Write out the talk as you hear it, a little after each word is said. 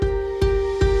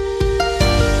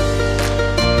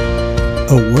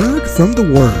A Word from the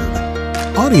Word.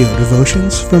 Audio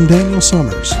devotions from Daniel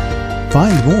Summers.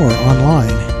 Find more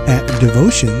online at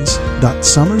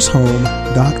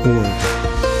devotions.summershome.org.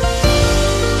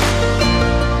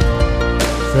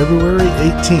 February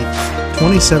 18th,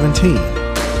 2017.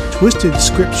 Twisted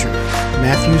Scripture,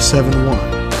 Matthew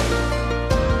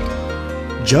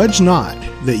 7:1. Judge not,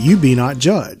 that you be not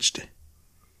judged.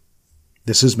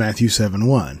 This is Matthew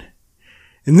 7:1.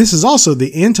 And this is also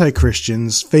the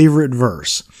anti-Christian's favorite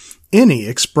verse. Any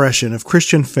expression of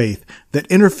Christian faith that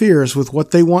interferes with what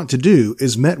they want to do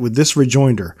is met with this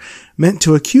rejoinder, meant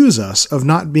to accuse us of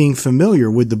not being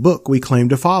familiar with the book we claim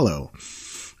to follow.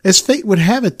 As fate would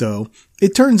have it, though,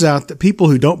 it turns out that people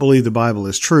who don't believe the Bible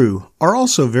is true are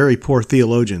also very poor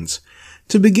theologians.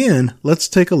 To begin, let's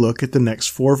take a look at the next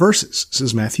 4 verses. This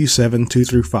is Matthew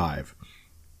 7:2-5.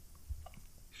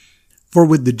 For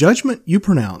with the judgment you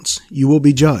pronounce, you will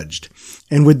be judged,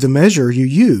 and with the measure you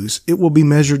use, it will be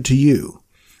measured to you.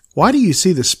 Why do you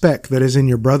see the speck that is in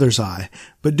your brother's eye,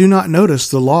 but do not notice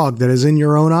the log that is in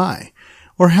your own eye?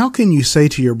 Or how can you say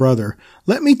to your brother,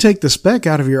 let me take the speck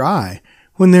out of your eye,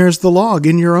 when there is the log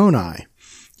in your own eye?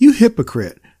 You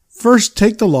hypocrite! First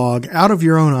take the log out of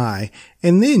your own eye,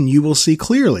 and then you will see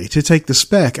clearly to take the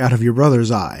speck out of your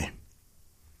brother's eye.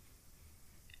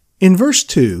 In verse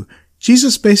 2,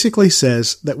 Jesus basically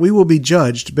says that we will be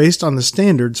judged based on the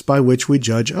standards by which we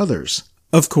judge others.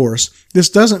 Of course, this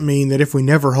doesn't mean that if we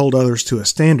never hold others to a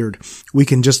standard, we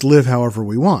can just live however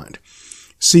we want.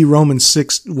 See Romans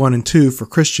 6:1-2 for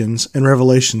Christians and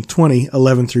Revelation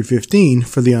 20:11-15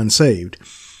 for the unsaved.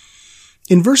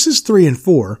 In verses 3 and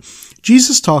 4,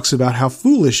 Jesus talks about how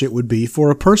foolish it would be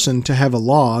for a person to have a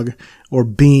log or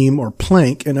beam or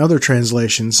plank in other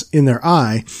translations in their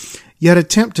eye, yet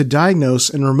attempt to diagnose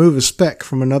and remove a speck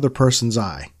from another person's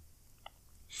eye.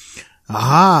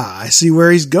 Aha, I see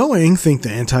where he's going, think the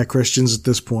anti-Christians at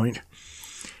this point.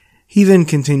 He then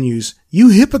continues, you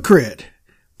hypocrite!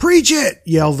 Preach it,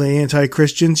 yell the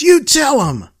anti-Christians. You tell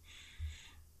 'em!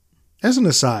 As an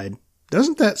aside,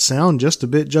 doesn't that sound just a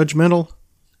bit judgmental?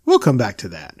 We'll come back to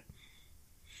that.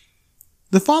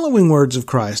 The following words of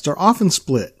Christ are often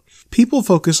split. People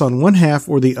focus on one half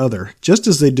or the other, just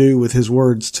as they do with his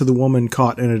words to the woman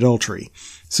caught in adultery.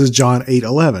 This is John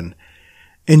 8:11.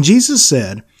 And Jesus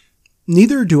said,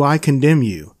 neither do I condemn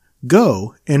you.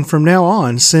 Go, and from now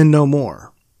on sin no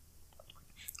more.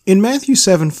 In Matthew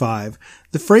 7:5,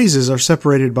 the phrases are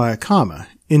separated by a comma.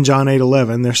 In John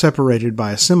 8:11, they're separated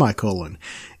by a semicolon.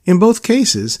 In both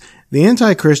cases, the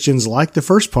anti-Christians like the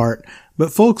first part,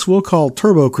 but folks we'll call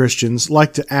turbo-Christians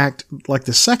like to act like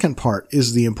the second part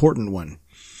is the important one.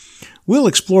 We'll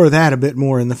explore that a bit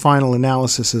more in the final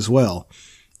analysis as well.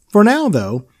 For now,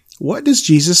 though, what does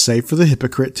Jesus say for the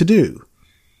hypocrite to do?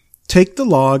 Take the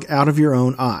log out of your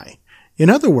own eye. In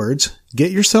other words,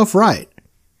 get yourself right.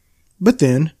 But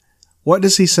then, what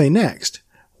does he say next?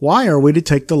 Why are we to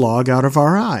take the log out of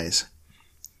our eyes?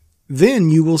 Then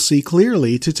you will see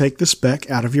clearly to take the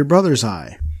speck out of your brother's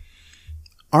eye.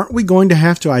 Aren't we going to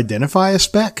have to identify a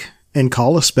speck and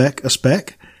call a speck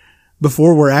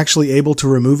before we're actually able to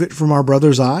remove it from our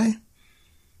brother's eye?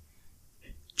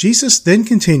 Jesus then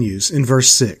continues in verse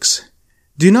 6,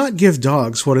 do not give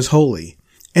dogs what is holy,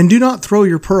 and do not throw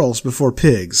your pearls before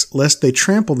pigs, lest they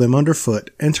trample them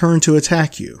underfoot and turn to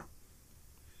attack you.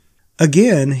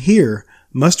 Again, here,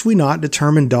 must we not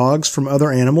determine dogs from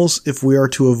other animals if we are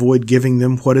to avoid giving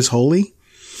them what is holy?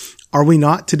 Are we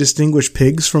not to distinguish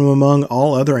pigs from among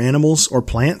all other animals or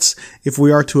plants if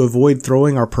we are to avoid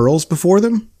throwing our pearls before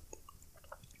them?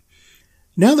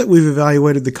 Now that we've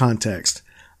evaluated the context,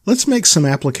 let's make some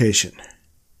application.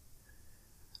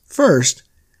 First,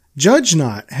 judge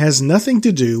not has nothing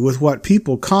to do with what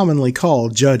people commonly call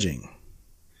judging.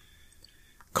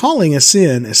 Calling a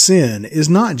sin is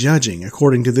not judging,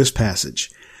 according to this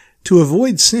passage. To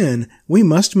avoid sin, we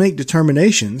must make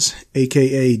determinations,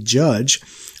 aka judge,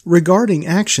 regarding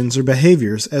actions or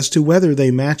behaviors as to whether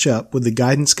they match up with the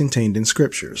guidance contained in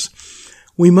Scriptures.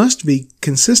 We must be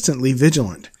consistently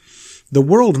vigilant. The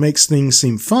world makes things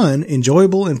seem fun,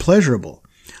 enjoyable, and pleasurable.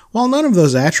 While none of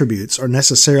those attributes are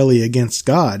necessarily against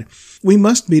God, we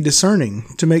must be discerning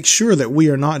to make sure that we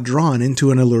are not drawn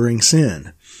into an alluring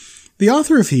sin. The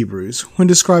author of Hebrews, when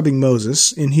describing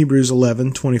Moses in Hebrews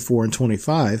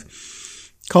 11:24-25,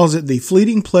 calls it the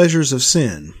fleeting pleasures of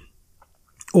sin,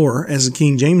 or, as the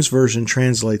King James Version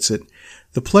translates it,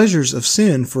 the pleasures of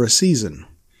sin for a season.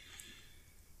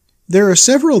 There are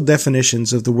several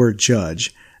definitions of the word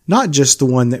judge, not just the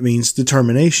one that means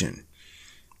determination.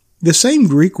 The same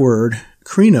Greek word,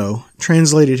 krino,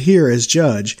 translated here as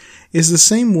judge, is the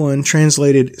same one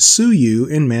translated suyu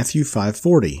in Matthew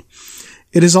 5:40.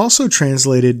 It is also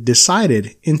translated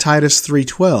decided in Titus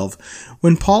 3:12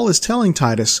 when Paul is telling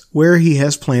Titus where he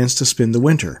has plans to spend the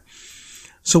winter.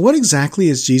 So what exactly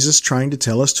is Jesus trying to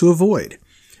tell us to avoid?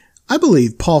 I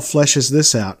believe Paul fleshes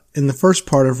this out in the first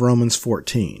part of Romans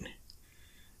 14.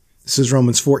 This is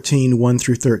Romans 14, 1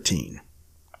 through 13.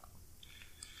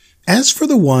 As for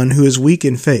the one who is weak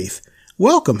in faith,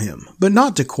 welcome him, but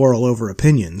not to quarrel over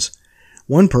opinions.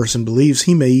 One person believes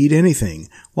he may eat anything,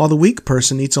 while the weak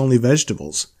person eats only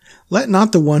vegetables. Let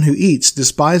not the one who eats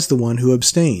despise the one who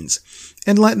abstains,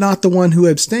 and let not the one who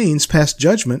abstains pass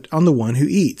judgment on the one who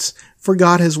eats, for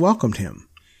God has welcomed him.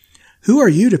 Who are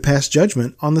you to pass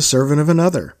judgment on the servant of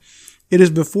another? It is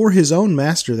before his own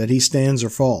master that he stands or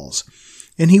falls,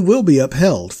 and he will be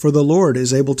upheld, for the Lord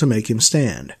is able to make him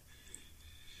stand.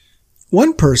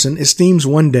 One person esteems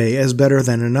one day as better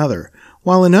than another,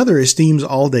 while another esteems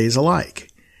all days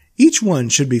alike. Each one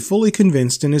should be fully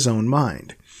convinced in his own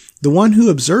mind. The one who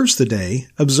observes the day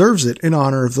observes it in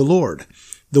honor of the Lord.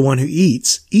 The one who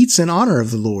eats in honor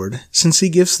of the Lord, since he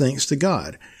gives thanks to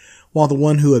God, while the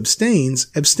one who abstains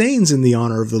in the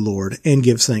honor of the Lord and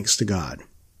gives thanks to God.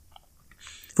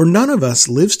 For none of us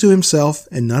lives to himself,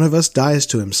 and none of us dies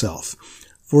to himself.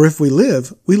 For if we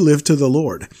live to the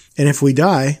Lord, and if we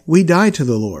die to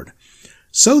the Lord.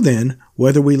 So then,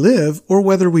 whether we live or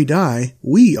whether we die,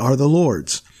 we are the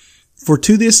Lord's. For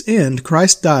to this end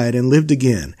Christ died and lived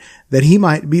again, that he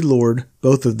might be Lord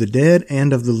both of the dead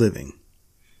and of the living.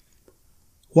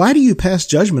 Why do you pass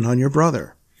judgment on your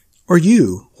brother? Or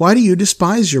you, why do you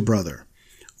despise your brother?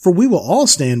 For we will all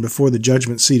stand before the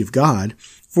judgment seat of God,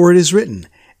 for it is written,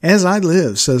 As I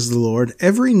live, says the Lord,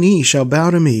 every knee shall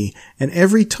bow to me, and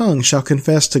every tongue shall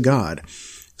confess to God.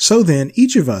 So then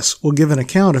each of us will give an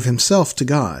account of himself to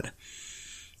God.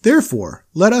 Therefore,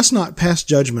 let us not pass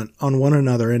judgment on one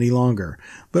another any longer,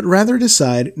 but rather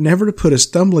decide never to put a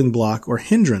stumbling block or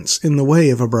hindrance in the way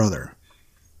of a brother.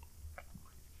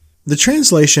 The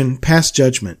translation, pass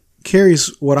judgment,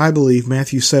 carries what I believe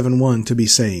Matthew 7:1 to be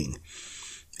saying.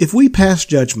 If we pass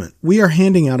judgment, we are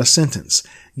handing out a sentence,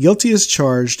 guilty as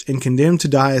charged and condemned to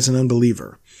die as an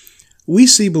unbeliever. We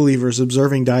see believers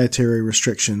observing dietary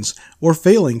restrictions or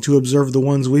failing to observe the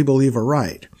ones we believe are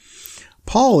right.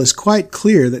 Paul is quite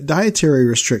clear that dietary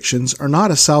restrictions are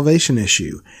not a salvation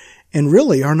issue, and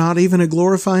really are not even a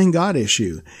glorifying God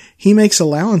issue. He makes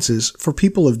allowances for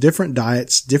people of different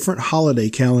diets, different holiday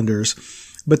calendars,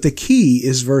 but the key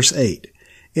is verse 8.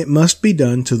 It must be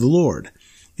done to the Lord.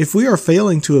 If we are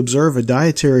failing to observe a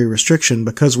dietary restriction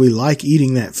because we like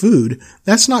eating that food,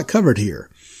 that's not covered here.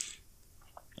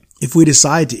 If we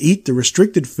decide to eat the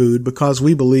restricted food because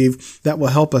we believe that will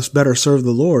help us better serve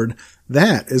the Lord,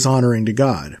 that is honoring to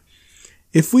God.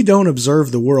 If we don't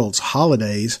observe the world's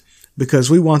holidays because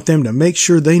we want them to make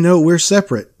sure they know we're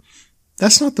separate,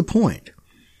 that's not the point.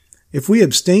 If we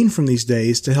abstain from these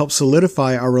days to help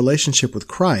solidify our relationship with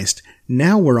Christ,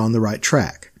 now we're on the right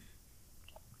track.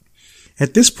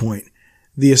 At this point,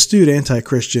 the astute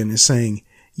anti-Christian is saying,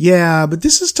 yeah, but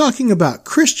this is talking about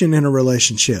Christian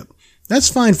interrelationship. That's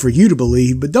fine for you to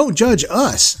believe, but don't judge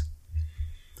us.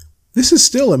 This is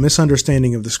still a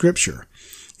misunderstanding of the Scripture.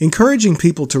 Encouraging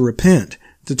people to repent,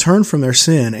 to turn from their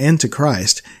sin and to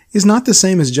Christ, is not the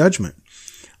same as judgment.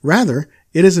 Rather,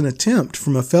 it is an attempt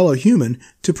from a fellow human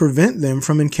to prevent them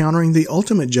from encountering the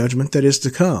ultimate judgment that is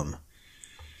to come.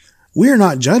 We are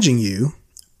not judging you,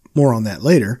 more on that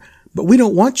later, but we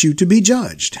don't want you to be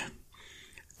judged.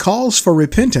 Calls for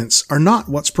repentance are not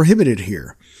what's prohibited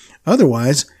here.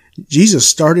 Otherwise, Jesus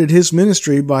started his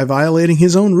ministry by violating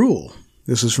his own rule.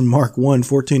 This is from Mark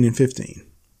 1:14 and 15.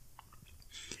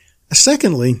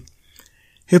 Secondly,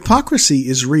 hypocrisy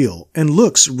is real and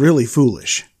looks really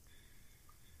foolish.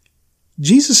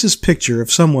 Jesus' picture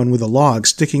of someone with a log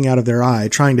sticking out of their eye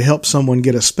trying to help someone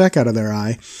get a speck out of their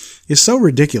eye is so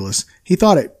ridiculous, he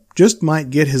thought it just might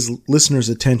get his listeners'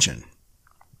 attention.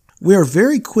 We are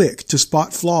very quick to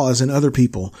spot flaws in other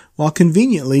people while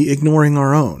conveniently ignoring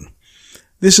our own.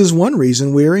 This is one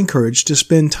reason we are encouraged to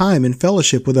spend time in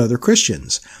fellowship with other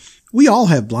Christians. We all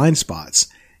have blind spots.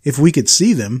 If we could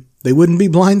see them, they wouldn't be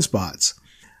blind spots.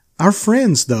 Our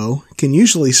friends, though, can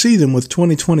usually see them with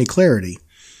 20/20 clarity.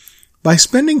 By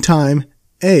spending time,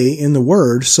 A, in the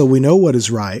Word so we know what is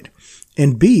right,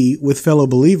 and B, with fellow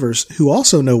believers who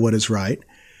also know what is right,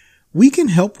 we can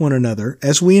help one another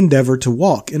as we endeavor to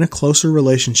walk in a closer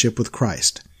relationship with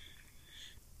Christ.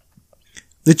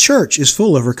 The church is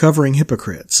full of recovering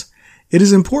hypocrites. It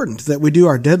is important that we do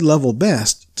our dead level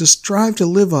best to strive to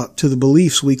live up to the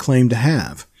beliefs we claim to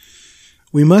have.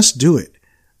 We must do it.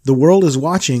 The world is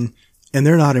watching, and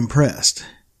they're not impressed.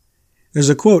 There's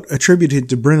a quote attributed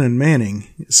to Brennan Manning.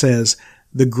 It says,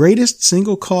 The greatest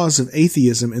single cause of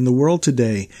atheism in the world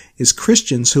today is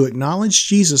Christians who acknowledge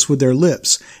Jesus with their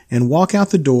lips and walk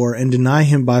out the door and deny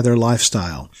him by their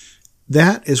lifestyle.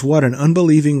 That is what an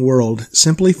unbelieving world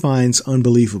simply finds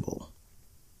unbelievable.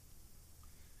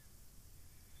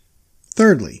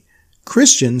 Thirdly,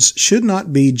 Christians should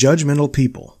not be judgmental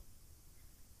people.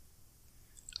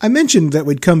 I mentioned that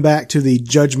we'd come back to the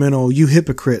judgmental "you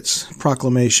hypocrites"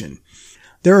 proclamation.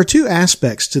 There are two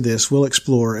aspects to this we'll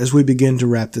explore as we begin to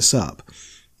wrap this up.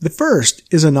 The first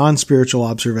is a non-spiritual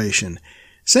observation.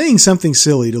 Saying something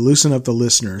silly to loosen up the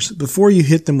listeners before you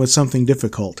hit them with something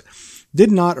difficult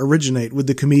did not originate with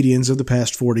the comedians of the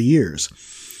past 40 years.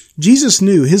 Jesus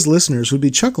knew his listeners would be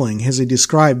chuckling as he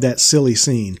described that silly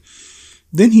scene.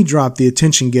 Then he dropped the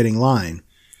attention-getting line.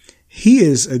 He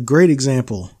is a great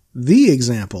example, the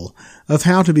example, of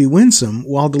how to be winsome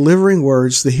while delivering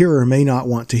words the hearer may not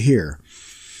want to hear.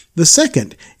 The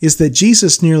second is that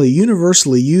Jesus nearly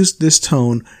universally used this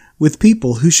tone with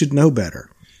people who should know better,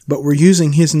 but were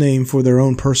using his name for their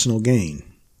own personal gain.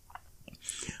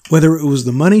 Whether it was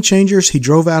the money changers he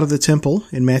drove out of the temple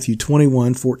in Matthew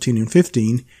 21:14 and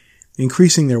 15,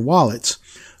 increasing their wallets,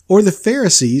 or the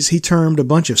Pharisees he termed a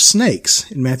bunch of snakes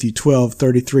in Matthew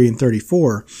 12:33 and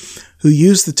 34, who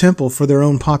used the temple for their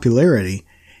own popularity,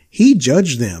 he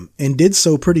judged them and did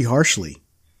so pretty harshly.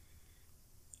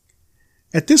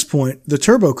 At this point, the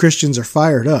turbo Christians are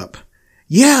fired up.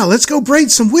 Yeah, let's go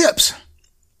braid some whips!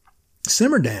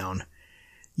 Simmer down.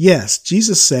 Yes,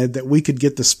 Jesus said that we could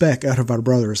get the speck out of our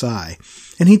brother's eye,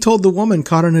 and he told the woman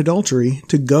caught in adultery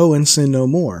to go and sin no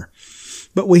more.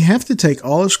 But we have to take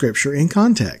all of Scripture in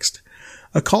context.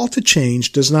 A call to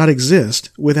change does not exist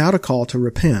without a call to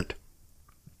repent.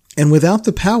 And without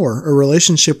the power a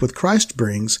relationship with Christ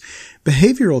brings,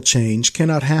 behavioral change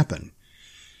cannot happen.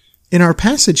 In our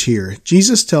passage here,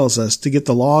 Jesus tells us to get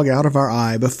the log out of our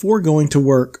eye before going to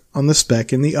work on the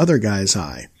speck in the other guy's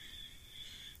eye.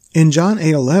 In John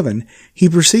 8:11, he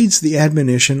precedes the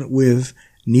admonition with,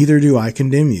 "Neither do I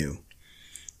condemn you."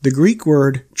 The Greek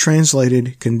word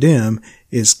translated condemn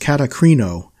is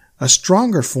katakrino, a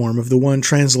stronger form of the one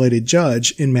translated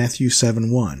judge in Matthew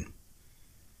 7:1.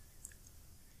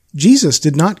 Jesus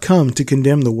did not come to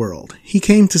condemn the world. He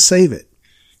came to save it.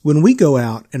 When we go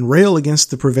out and rail against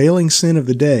the prevailing sin of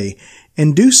the day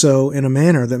and do so in a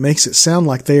manner that makes it sound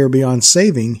like they are beyond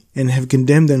saving and have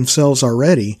condemned themselves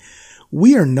already,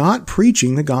 we are not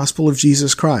preaching the gospel of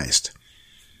Jesus Christ.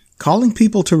 Calling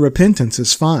people to repentance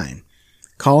is fine.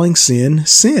 Calling sin,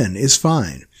 sin is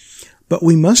fine. But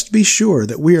we must be sure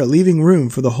that we are leaving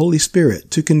room for the Holy Spirit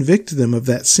to convict them of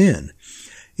that sin.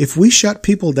 If we shut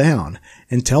people down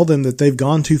and tell them that they've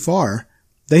gone too far,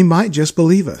 they might just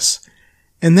believe us.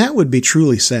 And that would be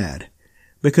truly sad,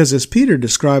 because as Peter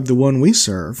described the one we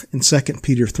serve in 2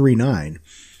 Peter 3:9,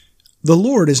 the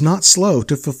Lord is not slow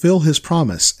to fulfill his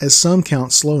promise, as some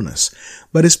count slowness,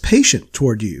 but is patient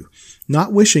toward you,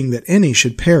 not wishing that any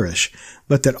should perish,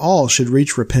 but that all should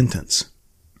reach repentance.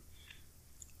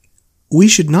 We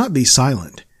should not be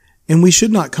silent, and we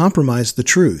should not compromise the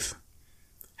truth.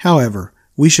 However,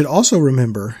 we should also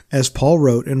remember, as Paul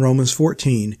wrote in Romans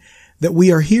 14, that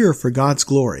we are here for God's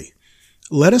glory.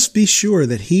 Let us be sure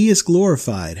that he is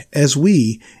glorified as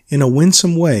we, in a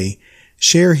winsome way,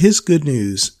 share his good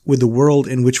news with the world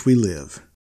in which we live.